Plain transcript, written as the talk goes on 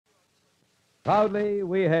Proudly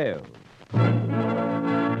we hail.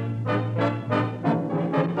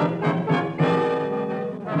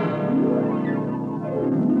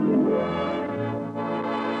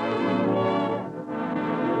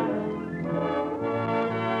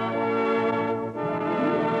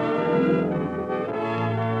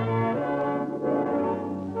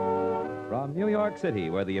 From New York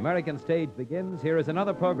City, where the American stage begins, here is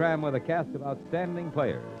another program with a cast of outstanding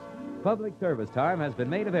players. Public service time has been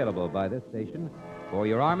made available by this station for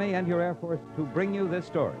your Army and your Air Force to bring you this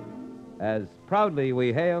story, as proudly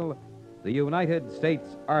we hail the United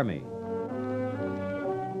States Army.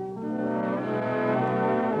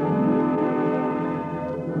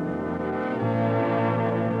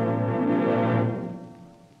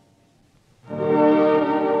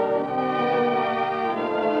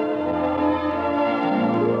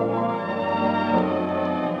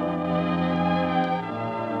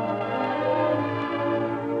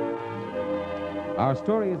 Our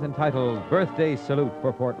story is entitled Birthday Salute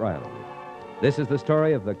for Fort Riley. This is the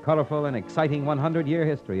story of the colorful and exciting 100-year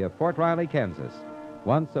history of Fort Riley, Kansas,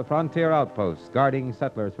 once a frontier outpost guarding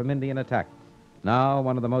settlers from Indian attack, now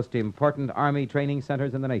one of the most important Army training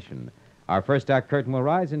centers in the nation. Our first act curtain will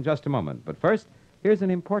rise in just a moment, but first, here's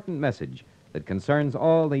an important message that concerns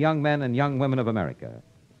all the young men and young women of America.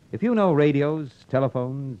 If you know radios,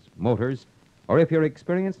 telephones, motors, or if you're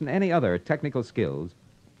experienced in any other technical skills,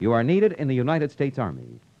 you are needed in the United States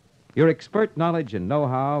Army. Your expert knowledge and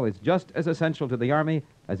know-how is just as essential to the Army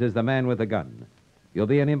as is the man with the gun. You'll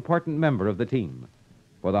be an important member of the team.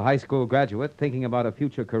 For the high school graduate thinking about a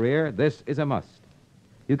future career, this is a must.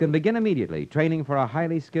 You can begin immediately training for a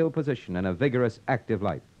highly skilled position in a vigorous, active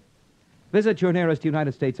life. Visit your nearest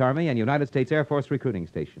United States Army and United States Air Force recruiting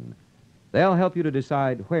station. They'll help you to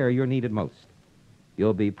decide where you're needed most.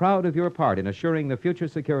 You'll be proud of your part in assuring the future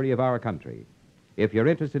security of our country. If you're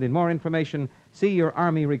interested in more information, see your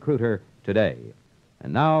Army recruiter today.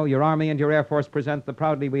 And now, your Army and your Air Force present the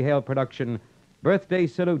Proudly We Hail production, Birthday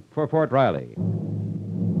Salute for Fort Riley.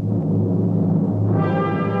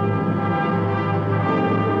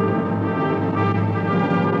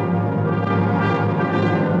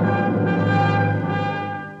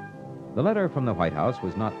 The letter from the White House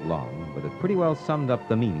was not long, but it pretty well summed up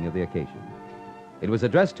the meaning of the occasion. It was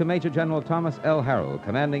addressed to Major General Thomas L. Harrell,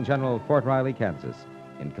 commanding General Fort Riley, Kansas,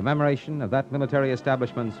 in commemoration of that military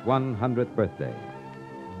establishment's 100th birthday.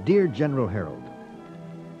 Dear General Harold,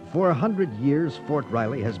 for 100 years, Fort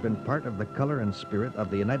Riley has been part of the color and spirit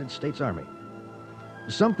of the United States Army.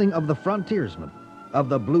 Something of the frontiersman, of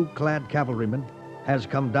the blue-clad cavalryman, has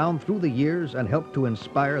come down through the years and helped to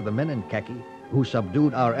inspire the men in khaki who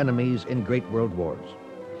subdued our enemies in great world wars.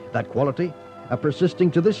 That quality,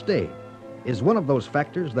 persisting to this day, is one of those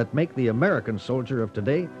factors that make the American soldier of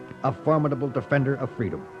today a formidable defender of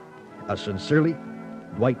freedom. Sincerely,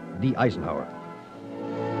 Dwight D. Eisenhower.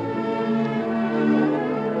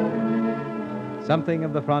 Something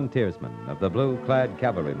of the frontiersman, of the blue-clad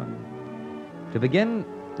cavalryman. To begin,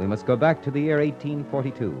 we must go back to the year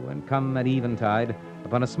 1842 and come at eventide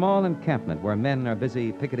upon a small encampment where men are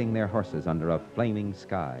busy picketing their horses under a flaming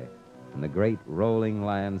sky, and the great rolling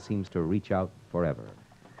land seems to reach out forever.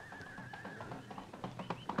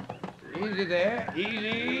 Easy there,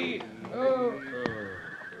 easy. Oh.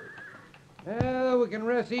 Well, we can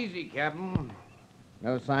rest easy, Captain.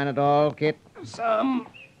 No sign at all, Kit? Some,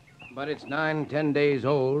 but it's 9-10 days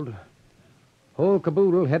old. Whole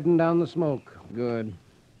caboodle heading down the smoke. Good.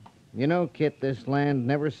 You know, Kit, this land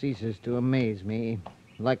never ceases to amaze me,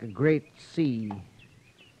 like a great sea.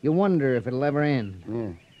 You wonder if it'll ever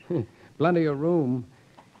end. Yeah. Plenty of room.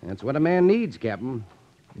 That's what a man needs, Captain.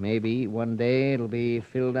 Maybe one day it'll be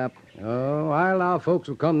filled up. Oh, I allow folks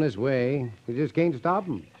will come this way. You just can't stop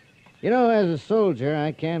them. You know, as a soldier,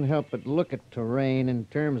 I can't help but look at terrain in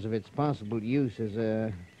terms of its possible use as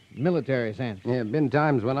a military sense. Yeah, been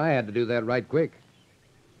times when I had to do that right quick.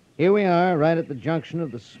 Here we are, right at the junction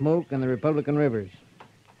of the Smoke and the Republican Rivers.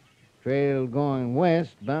 Trail going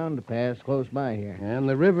west, bound to pass close by here. And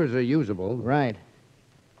the rivers are usable. Right.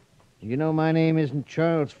 You know, my name isn't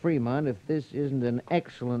Charles Fremont if this isn't an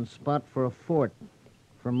excellent spot for a fort.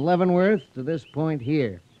 From Leavenworth to this point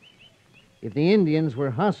here. If the Indians were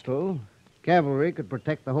hostile, cavalry could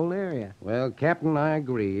protect the whole area. Well, Captain, I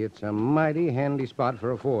agree. It's a mighty handy spot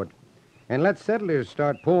for a fort. And let settlers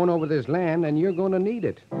start pouring over this land, and you're going to need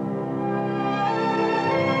it.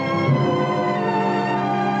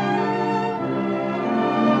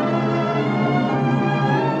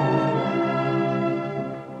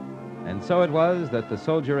 And so it was that the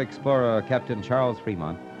soldier-explorer Captain Charles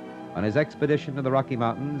Fremont, on his expedition to the Rocky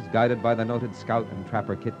Mountains, guided by the noted scout and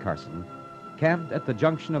trapper Kit Carson, camped at the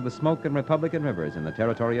junction of the Smoke and Republican rivers in the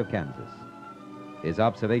territory of Kansas. His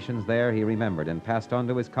observations there he remembered and passed on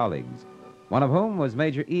to his colleagues, one of whom was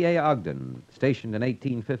Major E.A. Ogden, stationed in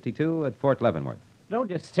 1852 at Fort Leavenworth. Don't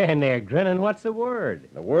just stand there grinning. What's the word?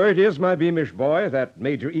 The word is, my beamish boy, that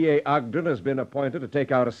Major E.A. Ogden has been appointed to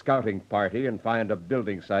take out a scouting party and find a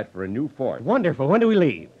building site for a new fort. Wonderful. When do we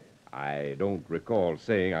leave? I don't recall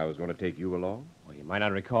saying I was going to take you along. Well, you might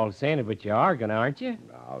not recall saying it, but you are going to, aren't you?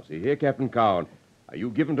 Now, see here, Captain Cowan. Are you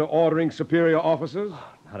given to ordering superior officers?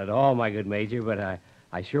 Not at all, my good Major, but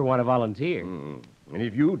I sure want to volunteer. And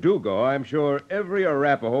if you do go, I'm sure every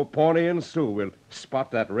Arapaho, Pawnee, and Sioux will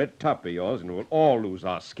spot that red top of yours, and we'll all lose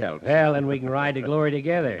our scalps. Well, then we can ride to glory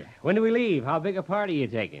together. When do we leave? How big a party are you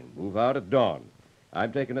taking? Move out at dawn.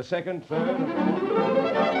 I'm taking a second, third.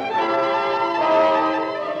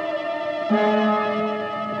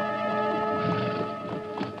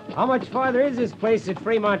 How much farther is this place that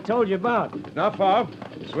Fremont told you about? Not far.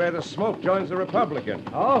 It's where the Smoke joins the Republican.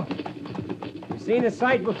 Oh? You seen the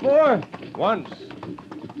site before? Once.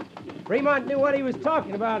 Fremont knew what he was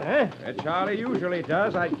talking about, huh? Charlie usually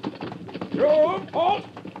does. Troop, halt!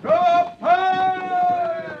 Troop,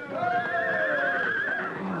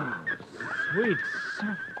 Sweet.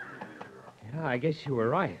 Yeah, I guess you were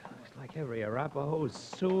right. Looks like every Arapaho,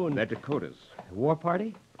 Sioux, and... They're Dakotas. War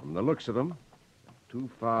party? From the looks of them, too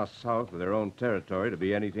far south of their own territory to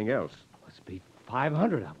be anything else. Must be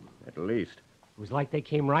 500 of them. At least. It was like they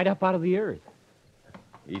came right up out of the earth.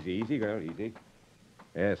 Easy, girl, easy.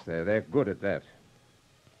 Yes, they're good at that.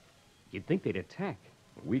 You'd think they'd attack.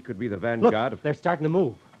 We could be the Look, vanguard of... they're starting to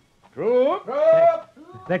move. Troop!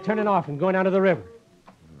 They're turning off and going down to the river.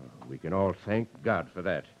 We can all thank God for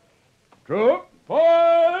that. Troop!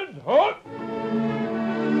 Forward! Halt!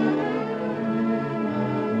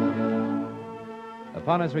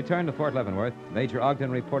 Upon his return to Fort Leavenworth, Major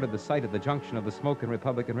Ogden reported the site at the junction of the Smoke and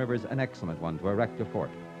Republican rivers an excellent one to erect a fort.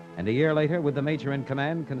 And a year later, with the major in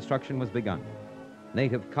command, construction was begun.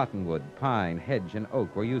 Native cottonwood, pine, hedge, and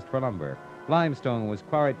oak were used for lumber. Limestone was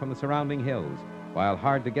quarried from the surrounding hills, while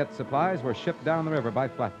hard-to-get supplies were shipped down the river by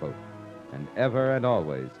flatboat. And ever and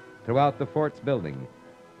always, throughout the fort's building,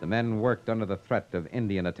 the men worked under the threat of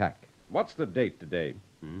Indian attack. What's the date today?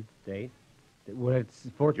 Date? Well, it's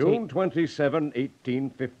 14... June 27,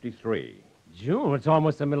 1853. June? It's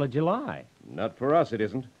almost the middle of July. Not for us, it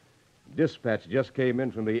isn't. Dispatch just came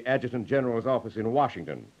in from the Adjutant General's office in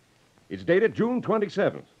Washington. It's dated June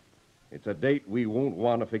 27th. It's a date we won't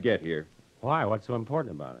want to forget here. Why? What's so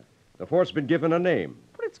important about it? The fort's been given a name.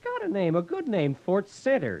 But it's got a name, a good name, Fort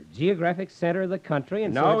Center, geographic center of the country,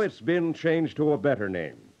 and Now so it's been changed to a better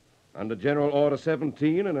name. Under General Order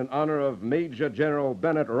 17 and in honor of Major General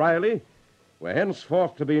Bennett Riley, we're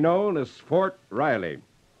henceforth to be known as Fort Riley.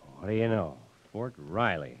 What do you know? Fort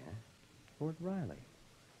Riley, huh? Fort Riley.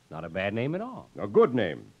 Not a bad name at all. A good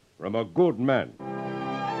name from a good man.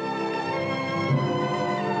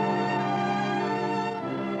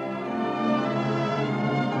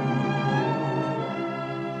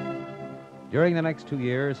 During the next 2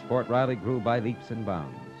 years, Fort Riley grew by leaps and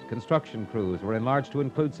bounds. Construction crews were enlarged to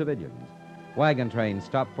include civilians. Wagon trains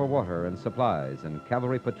stopped for water and supplies, and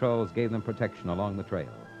cavalry patrols gave them protection along the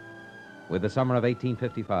trail. With the summer of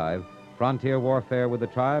 1855, frontier warfare with the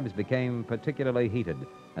tribes became particularly heated,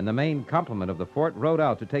 and the main complement of the fort rode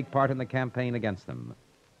out to take part in the campaign against them.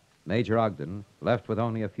 Major Ogden, left with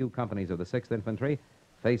only a few companies of the 6th Infantry,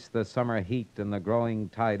 faced the summer heat and the growing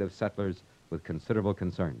tide of settlers with considerable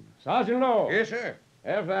concern. Sergeant Lowe. Yes, sir.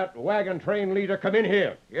 Have that wagon train leader come in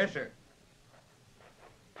here. Yes, sir.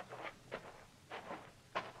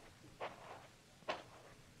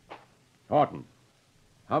 Horton,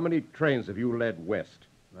 how many trains have you led west?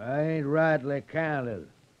 I ain't rightly counted.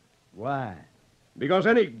 Why? Because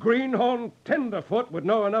any greenhorn tenderfoot would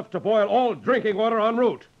know enough to boil all drinking water en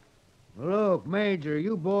route. Look, Major,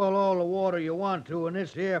 you boil all the water you want to in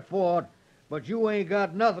this here fort, but you ain't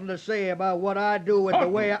got nothing to say about what I do with the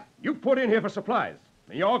Horton, way I... You put in here for supplies,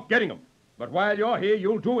 and you're getting them. But while you're here,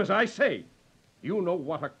 you'll do as I say. You know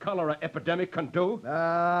what a cholera epidemic can do?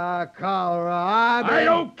 Cholera, I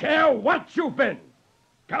don't care what you've been.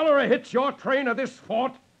 Cholera hits your train of this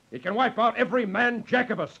fort, it can wipe out every man jack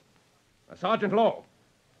of us. Now, Sergeant Lowe,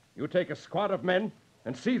 you take a squad of men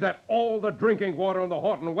and see that all the drinking water on the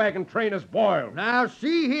Horton wagon train is boiled. Now,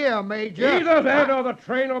 see here, Major. Either that or the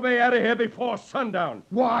train will be out of here before sundown.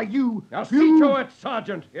 Why, you... Now, see to it,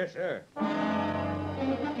 Sergeant. Yes, sir.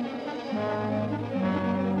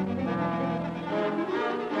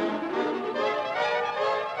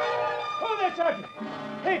 Oh, there, Sergeant!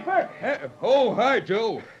 Hey, Perk! Oh, hi,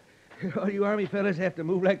 Joe. All you Army fellas have to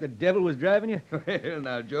move like the devil was driving you? Well,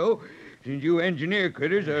 now, Joe, Since you engineer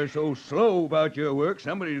critters are so slow about your work,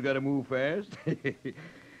 somebody's got to move fast.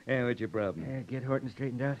 Yeah, what's your problem? Get Horton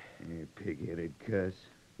straightened out. Pig-headed cuss.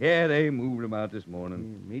 Yeah, they moved him out this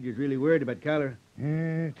morning. Major's really worried about cholera.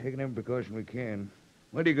 Taking every precaution we can.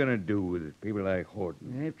 What are you going to do with people like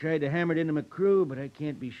Horton? I've tried to hammer it into my crew, but I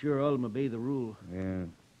can't be sure all of them obey the rule. Yeah.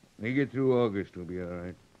 When you get through August, we'll be all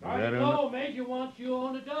right. Major wants you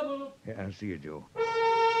on the double. Yeah, I'll see you, Joe.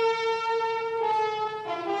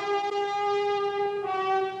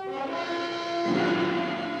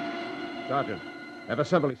 Sergeant, have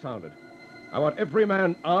assembly sounded. I want every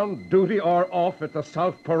man on duty or off at the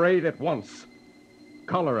South Parade at once.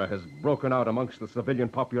 Cholera has broken out amongst the civilian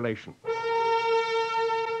population.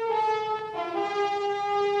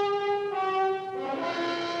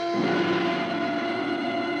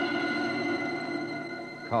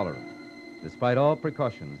 Cholera. Despite all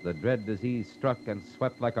precautions, the dread disease struck and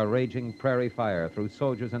swept like a raging prairie fire through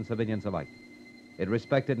soldiers and civilians alike. It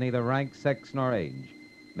respected neither rank, sex, nor age.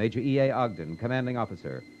 Major E.A. Ogden, commanding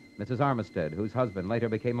officer, Mrs. Armistead, whose husband later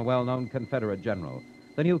became a well-known Confederate general,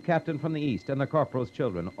 the new captain from the East, and the corporal's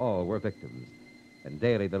children, all were victims. And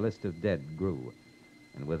daily the list of dead grew.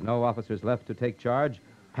 And with no officers left to take charge,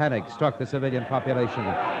 panic struck the civilian population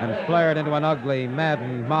and flared into an ugly,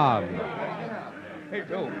 maddened mob. Hey,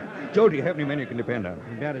 Joe. Joe, do you have any men you can depend on?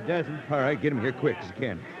 About a dozen. All right, get them here quick as you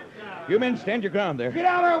can. You men stand your ground there. Get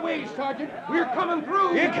out of our way, Sergeant. We're coming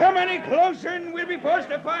through. You come any closer and we'll be forced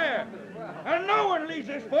to fire. And no one leaves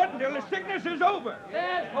this fort until the sickness is over.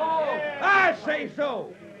 Yes, Paul. I say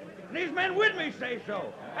so. These men with me say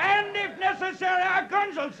so. And if necessary, our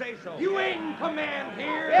guns will say so. You ain't in command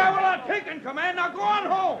here. Yeah, well, I've taken command. Now go on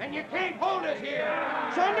home. And you can't hold us here.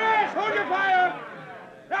 Saunders, hold your fire.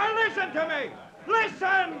 Now listen to me.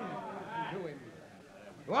 Listen.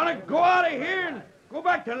 You want to go out of here and go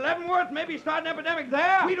back to Leavenworth, maybe start an epidemic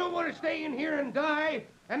there? We don't want to stay in here and die,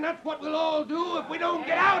 and that's what we'll all do if we don't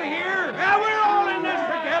get out of here. Yeah, we're all in this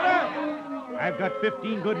together. I've got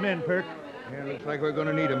 15 good men, Perk. Yeah, looks like we're going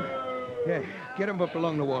to need them. Yeah, get them up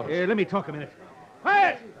along the walls. Here, let me talk a minute.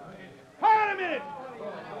 Quiet! Quiet a minute!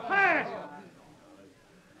 Quiet!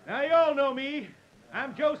 Now, you all know me.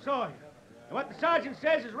 I'm Joe Sawyer. And what the sergeant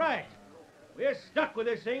says is right. We're stuck with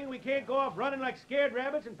this thing. We can't go off running like scared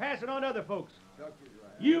rabbits and pass it on to other folks.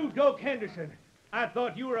 You, Doak Henderson, I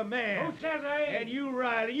thought you were a man. Who says I ain't? And you,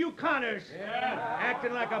 Riley, you Connors,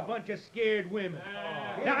 acting like a bunch of scared women.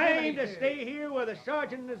 Now, I aim to stay here with the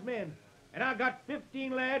sergeant and his men. And I've got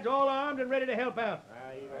 15 lads all armed and ready to help out.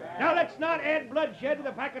 Now, let's not add bloodshed to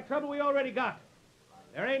the pack of trouble we already got.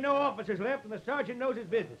 There ain't no officers left, and the sergeant knows his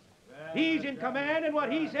business. He's in command, and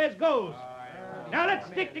what he says goes. Now, let's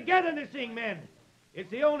stick together in this thing, men. It's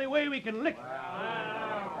the only way we can lick it.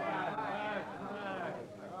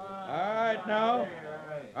 All right, now.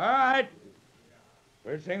 All right.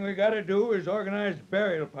 First thing we got to do is organize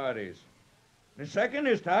burial parties. The second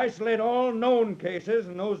is to isolate all known cases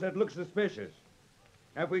and those that look suspicious.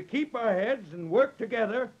 Now, if we keep our heads and work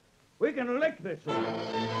together, we can lick this one.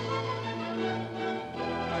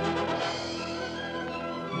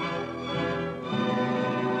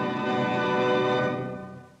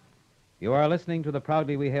 You are listening to the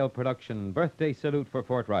Proudly We Hail production, Birthday Salute for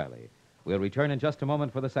Fort Riley. We'll return in just a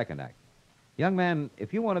moment for the second act. Young man,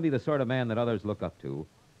 if you want to be the sort of man that others look up to,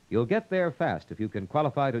 you'll get there fast if you can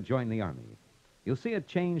qualify to join the Army. You'll see it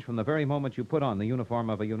change from the very moment you put on the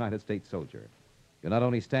uniform of a United States soldier. You'll not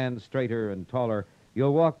only stand straighter and taller,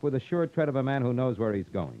 you'll walk with the sure tread of a man who knows where he's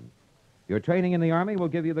going. Your training in the Army will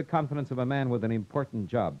give you the confidence of a man with an important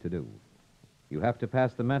job to do. You have to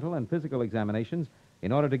pass the mental and physical examinations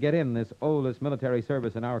in order to get in this oldest military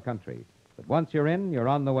service in our country. But once you're in, you're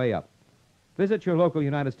on the way up. Visit your local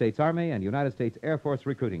United States Army and United States Air Force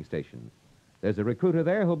recruiting station. There's a recruiter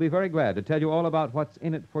there who'll be very glad to tell you all about what's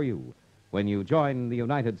in it for you when you join the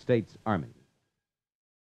United States Army.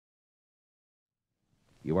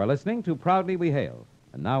 You are listening to Proudly We Hail,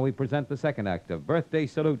 and now we present the second act of Birthday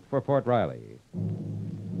Salute for Fort Riley.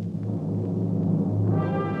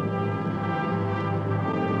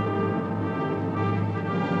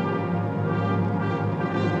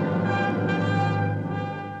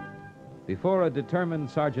 Before a determined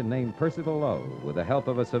sergeant named Percival Lowe, with the help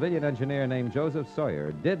of a civilian engineer named Joseph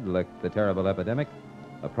Sawyer, did lick the terrible epidemic,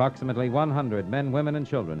 approximately 100 men, women, and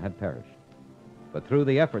children had perished. But through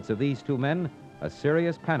the efforts of these two men, a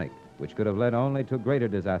serious panic, which could have led only to greater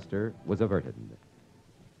disaster, was averted.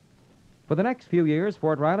 For the next few years,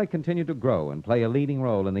 Fort Riley continued to grow and play a leading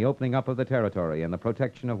role in the opening up of the territory and the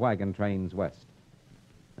protection of wagon trains west.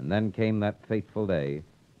 And then came that fateful day,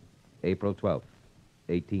 April 12th.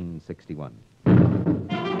 1861.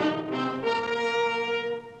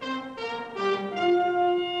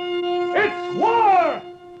 It's war!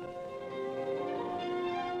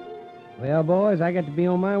 Well, boys, I got to be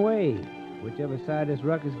on my way. Whichever side this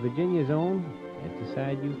ruckus Virginia's on, that's the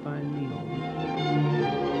side you find me on.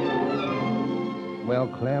 Well,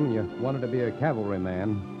 Clem, you wanted to be a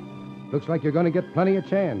cavalryman. Looks like you're going to get plenty of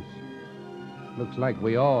chance. Looks like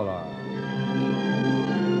we all are.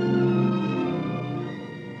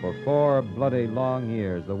 For 4 bloody, long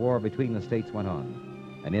years, the war between the states went on.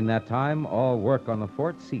 And in that time, all work on the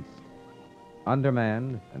fort ceased.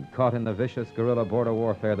 Undermanned and caught in the vicious guerrilla border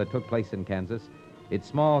warfare that took place in Kansas, its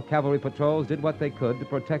small cavalry patrols did what they could to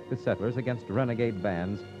protect the settlers against renegade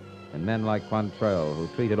bands and men like Quantrell, who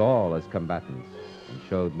treated all as combatants and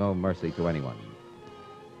showed no mercy to anyone.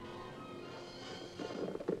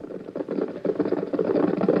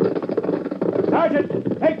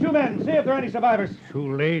 Sergeant, take 2 men. See if there are any survivors.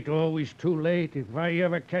 Too late, always too late. If I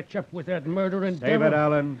ever catch up with that murdering Save devil... it,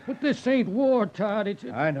 Allen. But this ain't war, Todd. It's...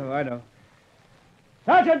 I know.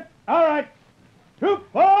 Sergeant, all right.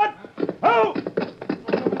 Troop forward. Ho!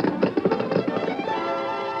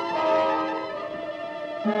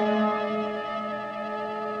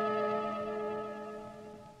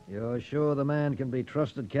 You're sure the man can be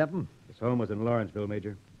trusted, Captain? His home was in Lawrenceville,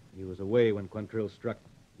 Major. He was away when Quantrill struck.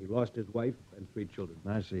 He lost his wife and 3 children.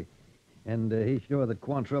 I see. And he's sure that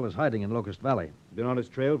Quantrell is hiding in Locust Valley. Been on his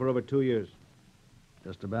trail for over 2 years.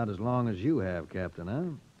 Just about as long as you have, Captain, huh?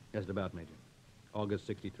 Just about, Major. August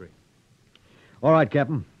 63. All right,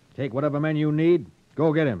 Captain. Take whatever men you need.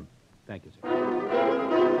 Go get him. Thank you, sir.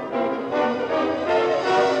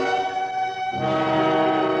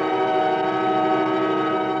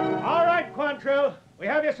 All right, Quantrill. We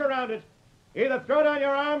have you surrounded. Either throw down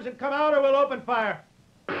your arms and come out, or we'll open fire.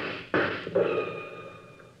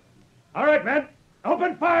 All right, men.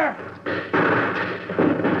 Open fire!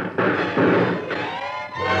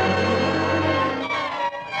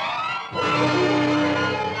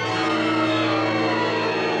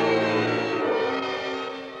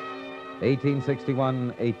 1861,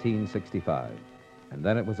 1865. And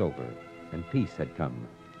then it was over, and peace had come.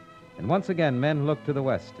 And once again, men looked to the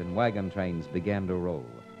west, and wagon trains began to roll.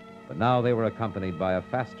 But now they were accompanied by a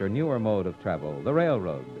faster, newer mode of travel, the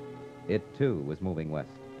railroad. It, too, was moving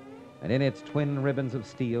west. And in its twin ribbons of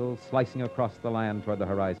steel, slicing across the land toward the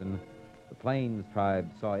horizon, the Plains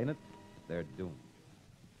tribe saw in it their doom.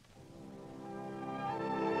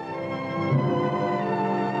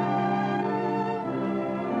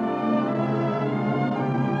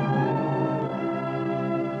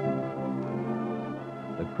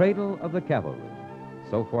 The cradle of the cavalry.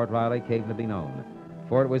 So Fort Riley came to be known,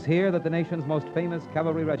 for it was here that the nation's most famous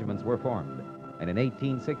cavalry regiments were formed. And in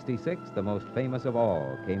 1866, the most famous of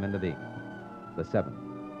all came into being, the 7th.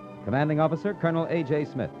 Commanding officer, Colonel A.J.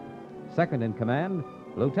 Smith. Second in command,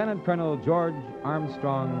 Lieutenant Colonel George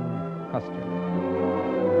Armstrong Custer.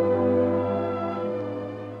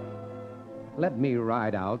 Let me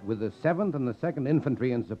ride out with the 7th and the 2nd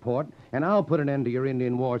Infantry in support, and I'll put an end to your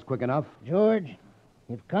Indian wars quick enough. George,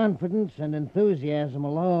 if confidence and enthusiasm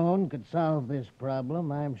alone could solve this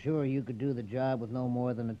problem, I'm sure you could do the job with no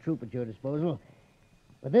more than a troop at your disposal.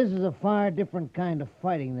 But this is a far different kind of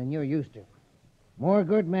fighting than you're used to. More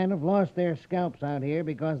good men have lost their scalps out here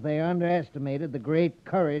because they underestimated the great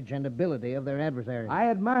courage and ability of their adversaries.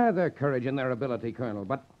 I admire their courage and their ability, Colonel,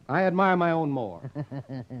 but I admire my own more.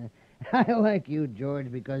 I like you,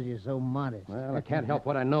 George, because you're so modest. Well, I can't help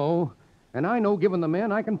what I know, and I know, given the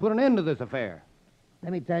men, I can put an end to this affair.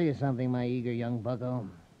 Let me tell you something, my eager young bucko.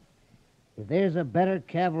 If there's a better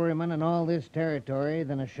cavalryman in all this territory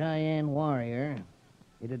than a Cheyenne warrior,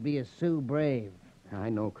 it'd be a Sioux brave. I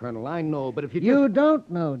know, Colonel, I know, but if you You don't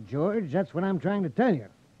know, George. That's what I'm trying to tell you.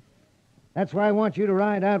 That's why I want you to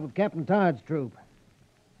ride out with Captain Todd's troop.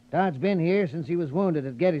 Todd's been here since he was wounded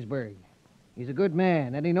at Gettysburg. He's a good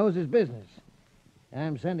man, and he knows his business.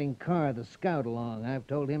 I'm sending Carr, the scout, along. I've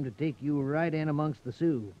told him to take you right in amongst the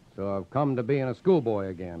Sioux. So I've come to being a schoolboy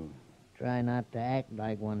again. Try not to act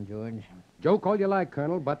like one, George. Joke all you like,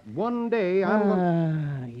 Colonel, but one day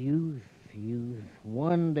I'm... Youth.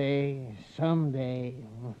 One day, someday.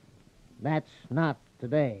 That's not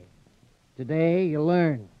today. Today, you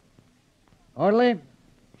learn. Orderly,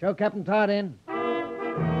 show Captain Todd in.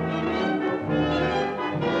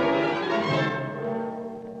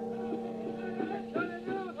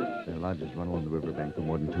 Their lodges run along the riverbank for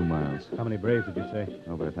more than 2 miles. How many braves did you say?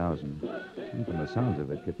 Over 1,000. And from the sounds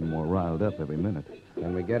of it, getting more riled up every minute.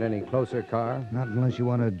 Can we get any closer, Carr? Not unless you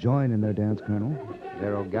want to join in their dance, Colonel.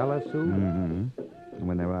 They're Ogalla Sioux? Mm-hmm. And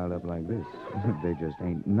when they're riled up like this, they just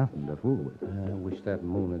ain't nothing to fool with. I wish that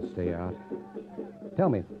moon would stay out. Tell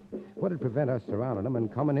me, what'd prevent us surrounding them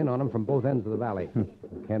and coming in on them from both ends of the valley?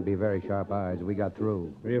 Can't be very sharp eyes. We got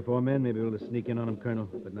through. 3 or 4 men may be able to sneak in on them, Colonel,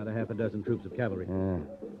 but not a half a dozen troops of cavalry.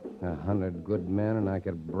 100 good men, and I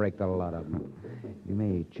could break the lot of them. You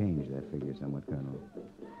may change that figure somewhat, Colonel,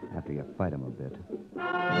 after you fight 'em a bit.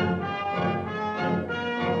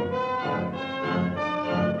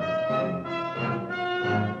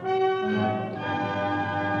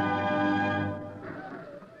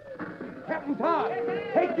 Captain Todd,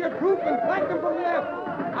 take your troop and flank them from the left.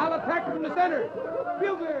 I'll attack from the center.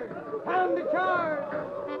 Bugler, pound the charge.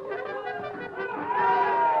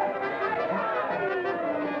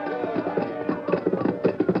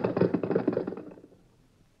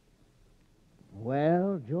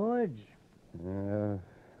 Well, George?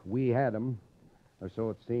 We had 'em, or so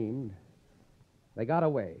it seemed. They got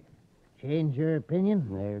away. Change your opinion?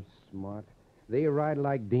 They're smart. They ride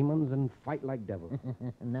like demons and fight like devils.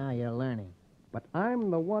 Now you're learning. But I'm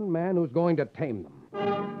the one man who's going to tame them.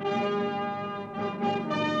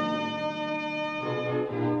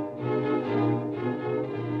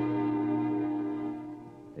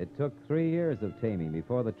 It took 3 years of taming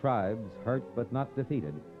before the tribes, hurt but not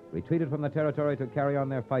defeated, retreated from the territory to carry on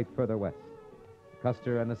their fight further west.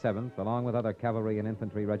 Custer and the 7th, along with other cavalry and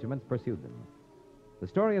infantry regiments, pursued them. The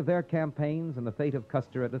story of their campaigns and the fate of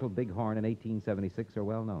Custer at Little Big Horn in 1876 are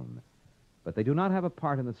well known. But they do not have a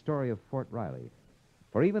part in the story of Fort Riley.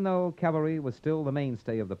 For even though cavalry was still the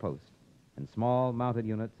mainstay of the post, and small mounted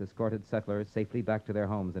units escorted settlers safely back to their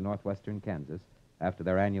homes in northwestern Kansas after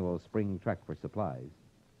their annual spring trek for supplies,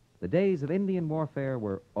 the days of Indian warfare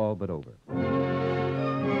were all but over.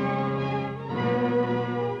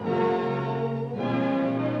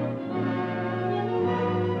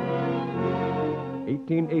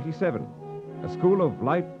 1887, a school of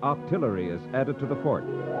light artillery is added to the fort.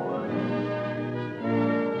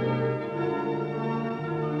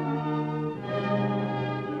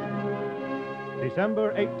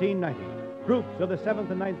 December 1890. Troops of the 7th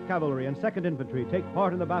and 9th Cavalry and 2nd Infantry take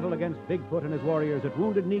part in the battle against Bigfoot and his warriors at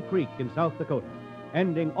Wounded Knee Creek in South Dakota,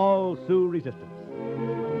 ending all Sioux resistance.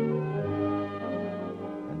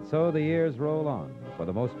 And so the years roll on, for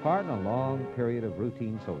the most part in a long period of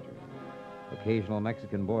routine soldiering. Occasional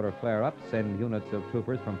Mexican border flare-ups send units of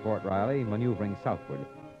troopers from Fort Riley maneuvering southward.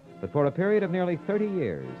 But for a period of nearly 30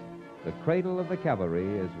 years, the cradle of the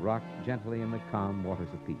cavalry is rocked gently in the calm waters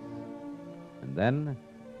of peace. And then,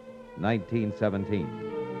 1917.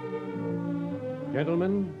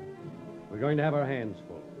 Gentlemen, we're going to have our hands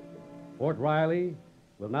full. Fort Riley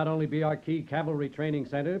will not only be our key cavalry training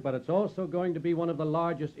center, but it's also going to be one of the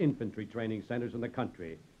largest infantry training centers in the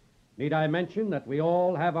country. Need I mention that we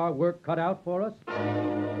all have our work cut out for us?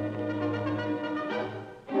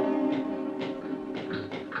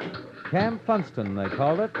 Camp Funston, they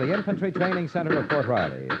called it, the infantry training center of Fort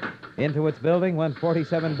Riley. Into its building went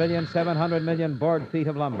 47,700,000,000 board feet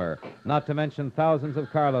of lumber, not to mention thousands of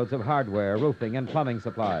carloads of hardware, roofing, and plumbing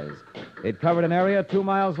supplies. It covered an area 2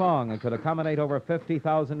 miles long and could accommodate over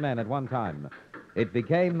 50,000 men at one time. It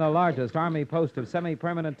became the largest Army post of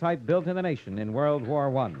semi-permanent type built in the nation in World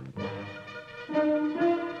War I.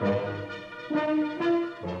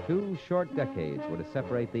 2 short decades were to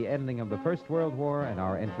separate the ending of the First World War and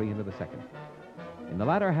our entry into the Second. In the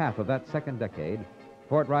latter half of that second decade,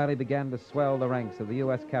 Fort Riley began to swell the ranks of the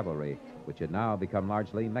U.S. cavalry, which had now become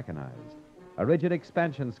largely mechanized. A rigid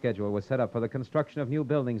expansion schedule was set up for the construction of new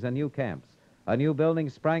buildings and new camps. A new building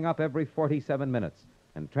sprang up every 47 minutes,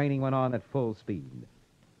 and training went on at full speed.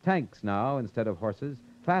 Tanks now, instead of horses,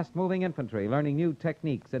 fast-moving infantry, learning new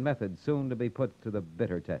techniques and methods soon to be put to the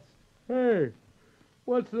bitter test. Hey,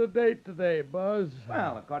 what's the date today, Buzz?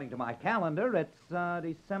 Well, according to my calendar, it's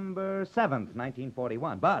December 7th,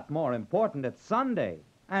 1941. But more important, it's Sunday.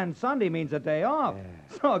 And Sunday means a day off.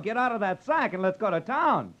 Yeah. So get out of that sack and let's go to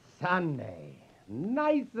town. Sunday.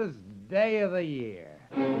 Nicest day of the year.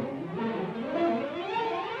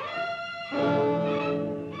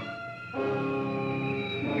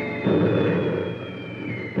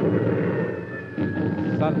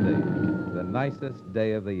 Sunday, the nicest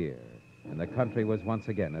day of the year, and the country was once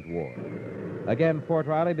again at war. Again, Fort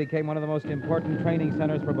Riley became one of the most important training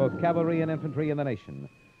centers for both cavalry and infantry in the nation,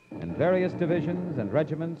 and various divisions and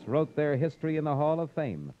regiments wrote their history in the Hall of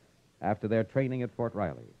Fame after their training at Fort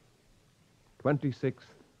Riley. 26th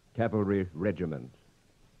Cavalry Regiment,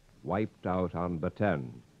 wiped out on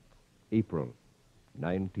Bataan, April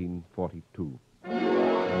 1942.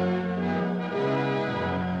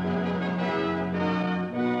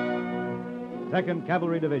 2nd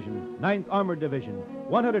Cavalry Division, 9th Armored Division,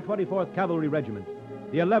 124th Cavalry Regiment,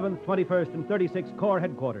 the 11th, 21st, and 36th Corps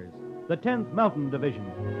Headquarters, the 10th Mountain Division.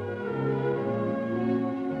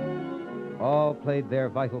 All played their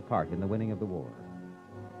vital part in the winning of the war.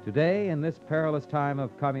 Today, in this perilous time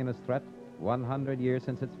of communist threat, 100 years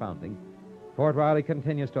since its founding, Fort Riley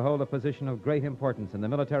continues to hold a position of great importance in the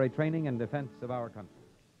military training and defense of our country.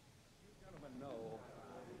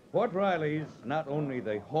 Fort Riley's not only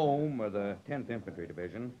the home of the 10th Infantry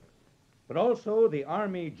Division, but also the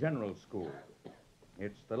Army General School.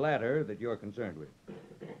 It's the latter that you're concerned with.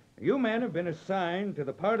 You men have been assigned to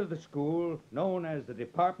the part of the school known as the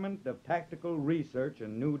Department of Tactical Research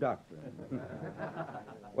and New Doctrine.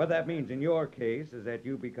 What that means in your case is that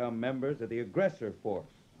you become members of the aggressor force,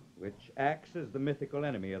 which acts as the mythical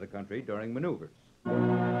enemy of the country during maneuvers.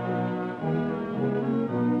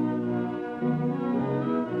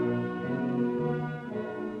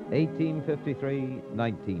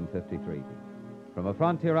 1953. From a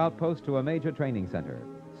frontier outpost to a major training center,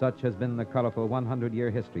 such has been the colorful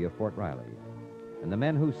 100-year history of Fort Riley. And the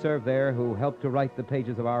men who served there, who helped to write the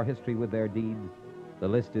pages of our history with their deeds, the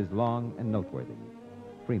list is long and noteworthy.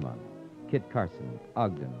 Fremont, Kit Carson,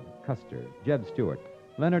 Ogden, Custer, Jeb Stewart,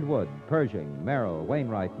 Leonard Wood, Pershing, Merrill,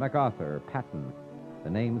 Wainwright, MacArthur, Patton. The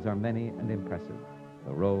names are many and impressive.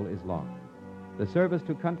 The roll is long. The service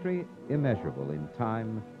to country immeasurable in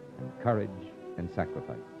time and courage and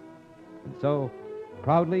sacrifice. And so,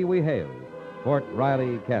 proudly we hail Fort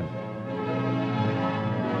Riley, Kansas.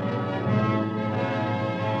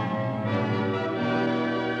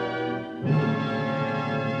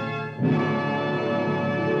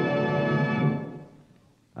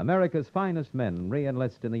 America's finest men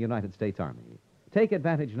re-enlist in the United States Army. Take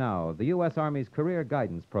advantage now of the U.S. Army's Career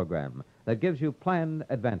Guidance Program that gives you planned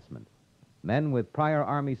advancement. Men with prior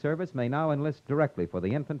Army service may now enlist directly for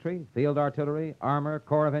the infantry, field artillery, armor,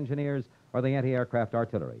 Corps of Engineers, or the anti-aircraft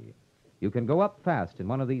artillery. You can go up fast in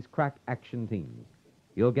one of these crack action teams.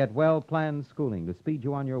 You'll get well-planned schooling to speed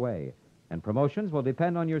you on your way, and promotions will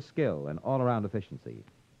depend on your skill and all-around efficiency.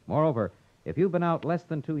 Moreover, if you've been out less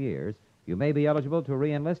than 2 years, you may be eligible to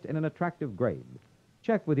re-enlist in an attractive grade.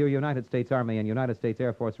 Check with your United States Army and United States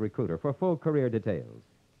Air Force recruiter for full career details.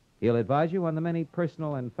 He'll advise you on the many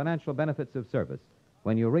personal and financial benefits of service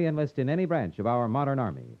when you re-enlist in any branch of our modern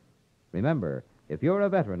Army. Remember, if you're a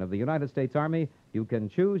veteran of the United States Army, you can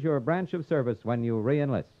choose your branch of service when you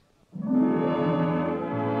re-enlist.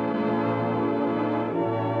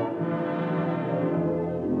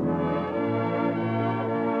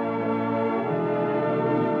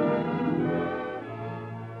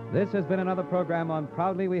 This has been another program on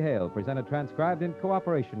Proudly We Hail, presented transcribed in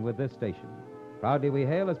cooperation with this station. Proudly We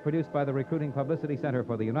Hail is produced by the Recruiting Publicity Center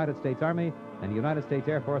for the United States Army and United States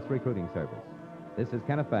Air Force Recruiting Service. This is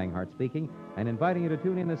Kenneth Banghart speaking and inviting you to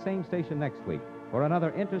tune in the same station next week for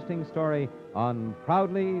another interesting story on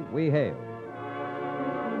Proudly We Hail.